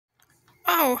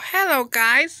Oh, hello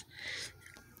guys.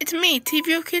 It's me,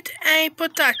 TV Kid A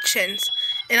Productions,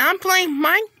 and I'm playing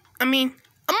Among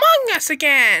Us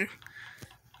again.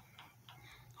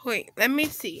 Wait, let me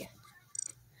see.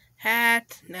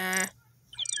 Hat, nah.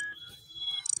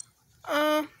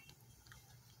 Uh,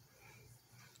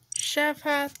 Chef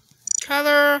hat,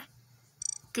 color,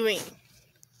 green.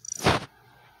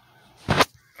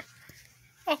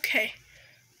 Okay.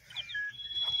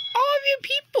 All of you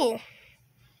people.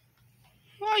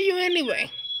 Who are you anyway?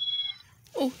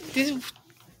 Oh,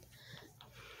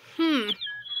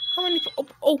 How many?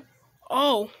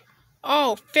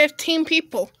 Oh, 15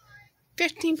 people.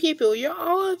 15 people. You're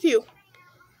all of you.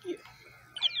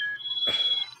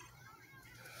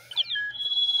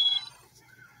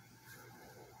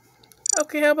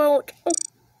 Okay, how about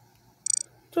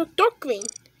so dark green?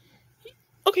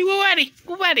 Okay, we're ready.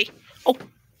 We're ready. Oh,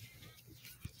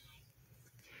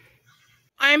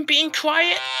 I'm being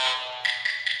quiet.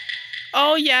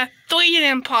 Oh yeah, 3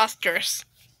 imposters.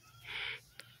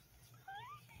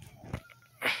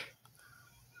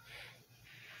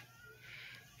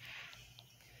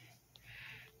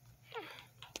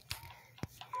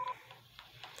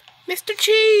 Mr.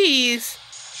 Cheese.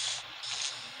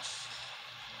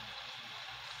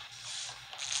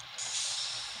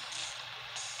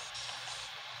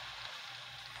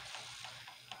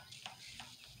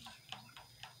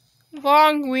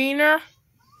 Long Wiener.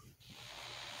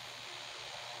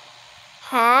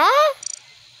 Huh?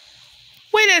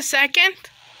 Wait a second.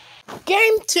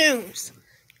 Game tunes.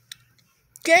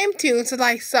 Game tunes that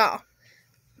I saw.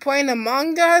 Playing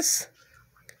Among Us.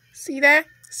 See that?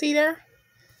 See there?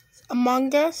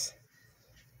 Among Us.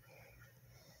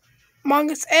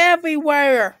 Among Us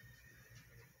everywhere.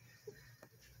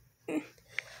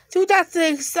 So that's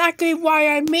exactly why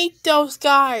I made those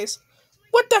guys.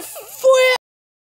 What the frick?